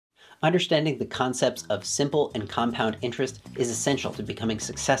Understanding the concepts of simple and compound interest is essential to becoming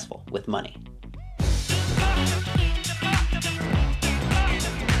successful with money.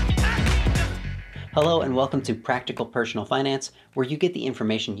 Hello and welcome to Practical Personal Finance, where you get the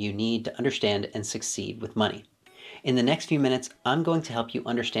information you need to understand and succeed with money. In the next few minutes, I'm going to help you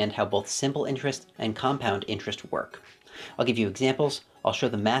understand how both simple interest and compound interest work. I'll give you examples, I'll show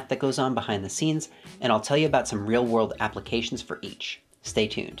the math that goes on behind the scenes, and I'll tell you about some real-world applications for each. Stay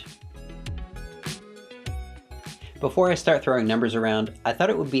tuned. Before I start throwing numbers around, I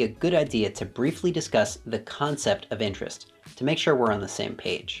thought it would be a good idea to briefly discuss the concept of interest to make sure we're on the same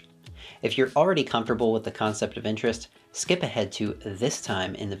page. If you're already comfortable with the concept of interest, skip ahead to this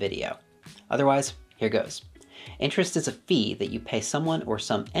time in the video. Otherwise, here goes. Interest is a fee that you pay someone or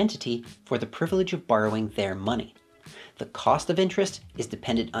some entity for the privilege of borrowing their money. The cost of interest is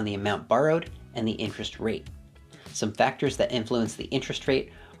dependent on the amount borrowed and the interest rate. Some factors that influence the interest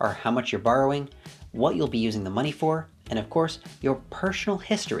rate are how much you're borrowing, what you'll be using the money for, and of course, your personal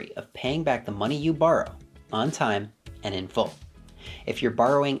history of paying back the money you borrow on time and in full. If you're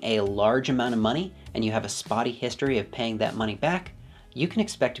borrowing a large amount of money and you have a spotty history of paying that money back, you can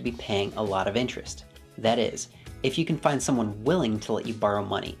expect to be paying a lot of interest. That is, if you can find someone willing to let you borrow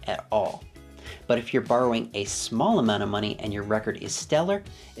money at all. But if you're borrowing a small amount of money and your record is stellar,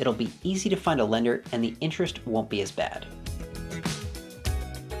 it'll be easy to find a lender and the interest won't be as bad.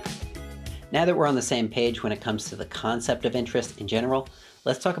 Now that we're on the same page when it comes to the concept of interest in general,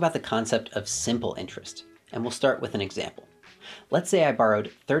 let's talk about the concept of simple interest. And we'll start with an example. Let's say I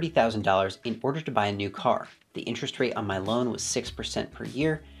borrowed $30,000 in order to buy a new car. The interest rate on my loan was 6% per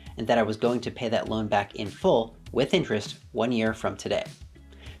year, and that I was going to pay that loan back in full with interest 1 year from today.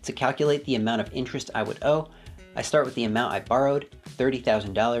 To calculate the amount of interest I would owe, I start with the amount I borrowed,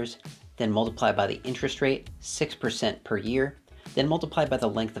 $30,000, then multiply by the interest rate, 6% per year, then multiply by the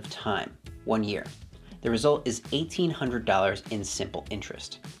length of time, 1 year. The result is $1,800 in simple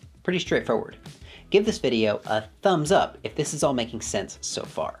interest. Pretty straightforward. Give this video a thumbs up if this is all making sense so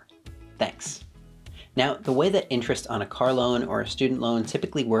far. Thanks. Now, the way that interest on a car loan or a student loan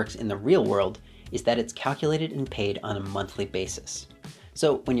typically works in the real world is that it's calculated and paid on a monthly basis.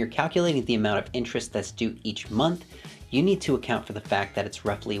 So when you're calculating the amount of interest that's due each month, you need to account for the fact that it's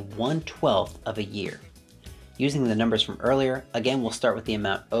roughly 1/12 of a year. Using the numbers from earlier, again, we'll start with the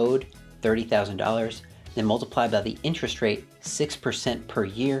amount owed, $30,000, then multiply by the interest rate, 6% per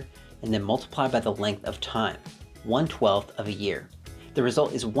year, and then multiply by the length of time, 1/12 of a year. The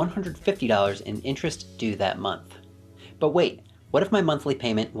result is $150 in interest due that month. But wait, what if my monthly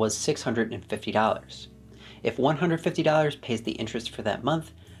payment was $650? If $150 pays the interest for that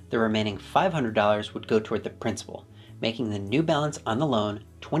month, the remaining $500 would go toward the principal, making the new balance on the loan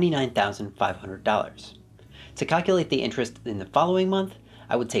 $29,500. To calculate the interest in the following month,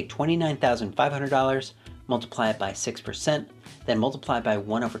 I would take $29,500, multiply it by 6%, then multiply by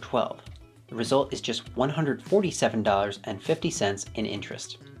 1/12. The result is just $147.50 in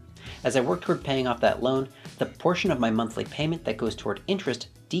interest. As I work toward paying off that loan, the portion of my monthly payment that goes toward interest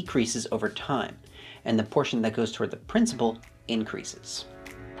decreases over time, and the portion that goes toward the principal increases.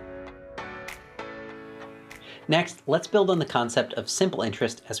 Next, let's build on the concept of simple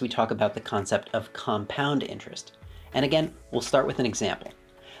interest as we talk about the concept of compound interest. And again, we'll start with an example.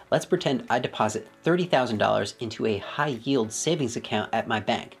 Let's pretend I deposit $30,000 into a high-yield savings account at my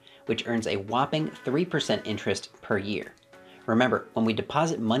bank, which earns a whopping 3% interest per year. Remember, when we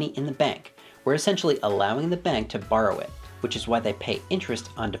deposit money in the bank, we're essentially allowing the bank to borrow it, which is why they pay interest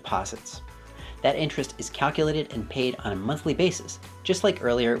on deposits. That interest is calculated and paid on a monthly basis, just like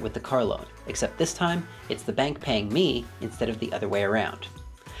earlier with the car loan, except this time it's the bank paying me instead of the other way around.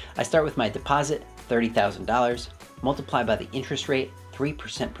 I start with my deposit, $30,000, multiply by the interest rate,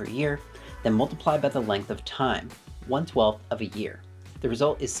 3% per year, then multiply by the length of time, 1/12 of a year. The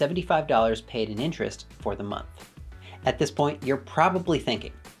result is $75 paid in interest for the month. At this point, you're probably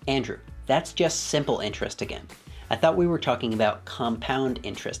thinking, Andrew, that's just simple interest again. I thought we were talking about compound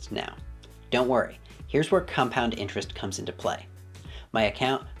interest now. Don't worry, here's where compound interest comes into play. My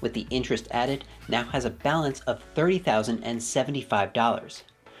account with the interest added now has a balance of $30,075.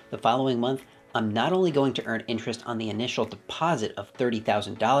 The following month, I'm not only going to earn interest on the initial deposit of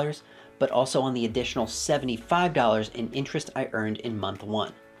 $30,000, but also on the additional $75 in interest I earned in month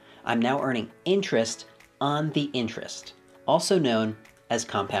 1. I'm now earning interest on the interest, also known as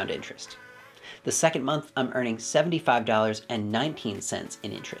compound interest. The second month, I'm earning $75.19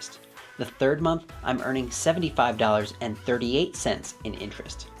 in interest. The third month, I'm earning $75.38 in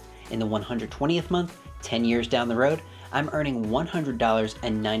interest. In the 120th month, 10 years down the road, I'm earning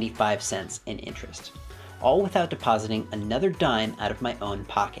 $100.95 in interest, all without depositing another dime out of my own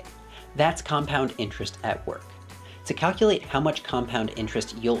pocket. That's compound interest at work. To calculate how much compound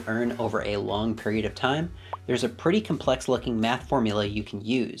interest you'll earn over a long period of time, there's a pretty complex looking math formula you can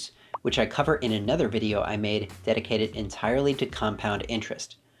use, which I cover in another video I made dedicated entirely to compound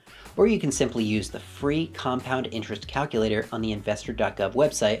interest. Or you can simply use the free compound interest calculator on the investor.gov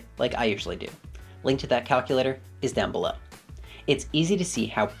website like I usually do. Link to that calculator is down below. It's easy to see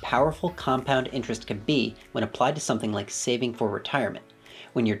how powerful compound interest can be when applied to something like saving for retirement,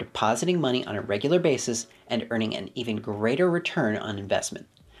 when you're depositing money on a regular basis and earning an even greater return on investment.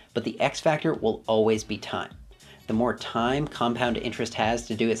 But the X factor will always be time. The more time compound interest has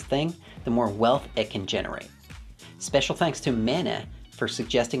to do its thing, the more wealth it can generate. Special thanks to Mana for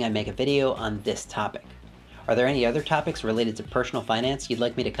suggesting I make a video on this topic. Are there any other topics related to personal finance you'd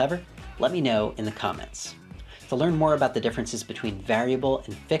like me to cover? Let me know in the comments. To learn more about the differences between variable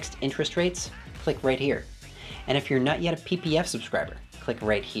and fixed interest rates, click right here. And if you're not yet a PPF subscriber, click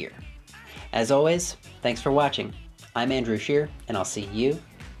right here. As always, thanks for watching. I'm Andrew Scheer, and I'll see you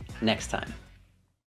next time.